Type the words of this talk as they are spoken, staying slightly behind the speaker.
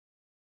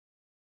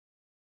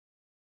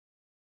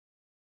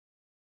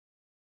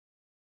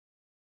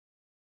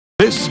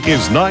This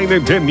is 9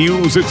 and 10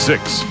 News at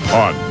 6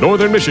 on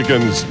Northern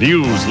Michigan's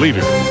News Leader.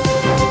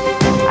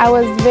 I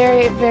was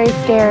very, very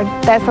scared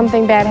that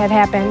something bad had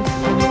happened.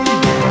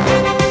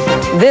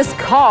 This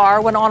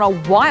car went on a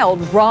wild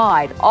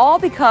ride, all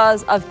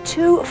because of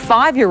two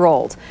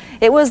 5-year-olds.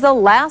 It was the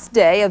last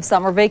day of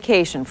summer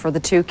vacation for the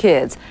two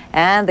kids,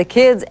 and the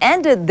kids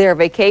ended their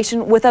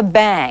vacation with a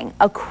bang,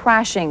 a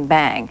crashing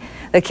bang.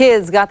 The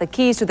kids got the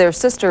keys to their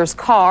sister's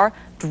car,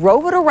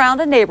 drove it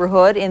around a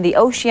neighborhood in the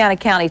Oceana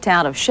County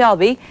town of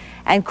Shelby,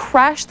 and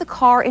crashed the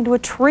car into a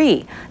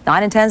tree.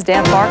 9 and 10's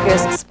Dan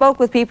Farkas spoke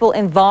with people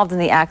involved in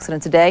the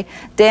accident today.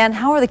 Dan,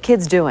 how are the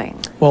kids doing?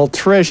 Well,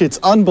 Trish, it's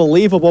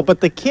unbelievable, but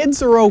the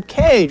kids are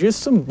okay.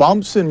 Just some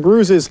bumps and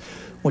bruises,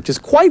 which is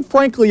quite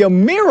frankly a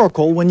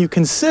miracle when you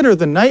consider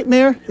the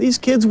nightmare these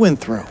kids went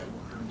through.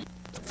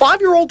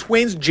 5-year-old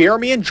twins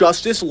Jeremy and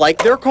Justice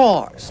like their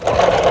cars.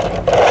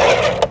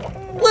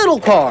 Little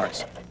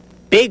cars,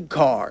 big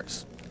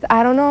cars.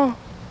 I don't know.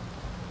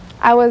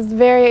 I was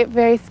very,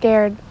 very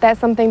scared that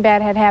something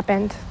bad had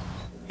happened.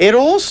 It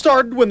all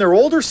started when their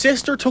older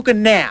sister took a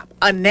nap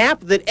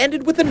that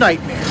ended with a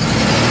nightmare.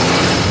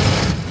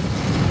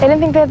 I didn't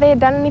think that they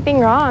had done anything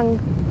wrong.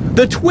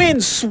 The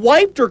twins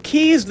swiped her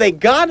keys, they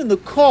got in the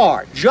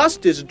car.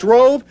 Justice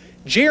drove,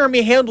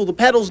 Jeremy handled the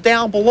pedals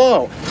down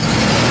below.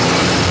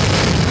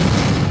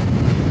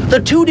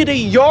 The two did a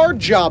yard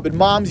job in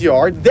Mom's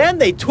yard, then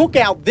they took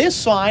out this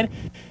sign,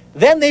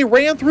 then they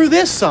ran through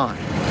this sign.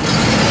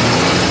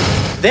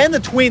 Then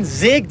the twins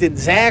zigged and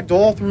zagged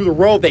all through the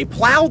road. They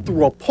plowed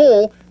through a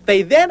pole.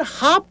 They then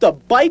hopped a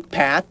bike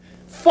path,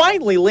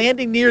 finally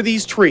landing near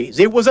these trees.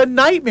 It was a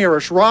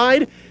nightmarish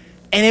ride,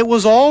 and it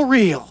was all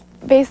real.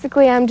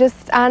 Basically, I'm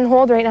just on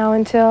hold right now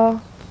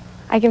until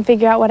I can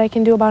figure out what I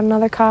can do about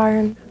another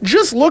car.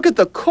 Just look at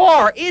the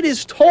car. It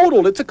is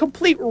totaled. It's a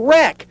complete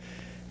wreck,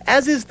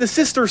 as is the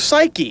sister's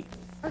psyche.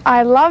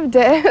 I loved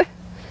it.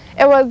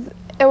 It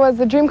was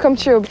a dream come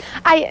true.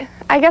 I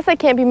guess I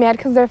can't be mad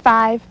because they're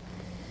 5.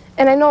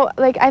 And I know,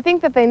 I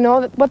think that they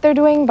know what they're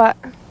doing, but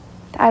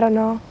I don't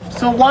know.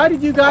 So why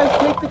did you guys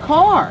take the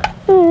car?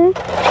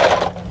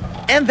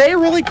 And they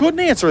really couldn't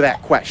answer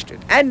that question.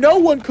 And no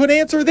one could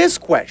answer this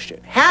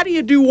question. How do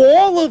you do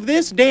all of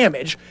this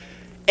damage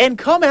and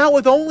come out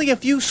with only a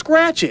few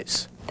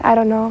scratches? I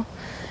don't know.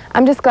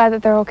 I'm just glad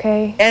that they're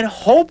okay. And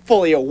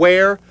hopefully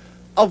aware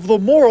of the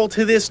moral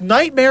to this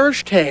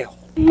nightmarish tale.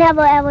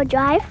 Never ever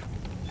drive.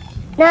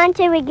 Not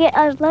until we get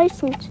our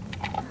license.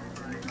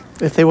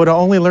 If they would have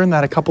only learned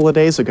that a couple of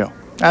days ago.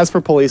 As for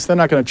police, they're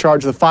not going to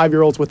charge the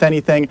 5-year-olds with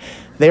anything.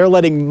 They're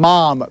letting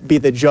Mom be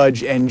the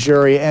judge and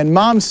jury, and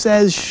Mom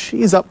says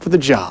she's up for the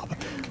job.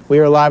 We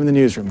are live in the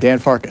newsroom. Dan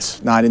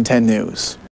Farkas, 9 and 10 News.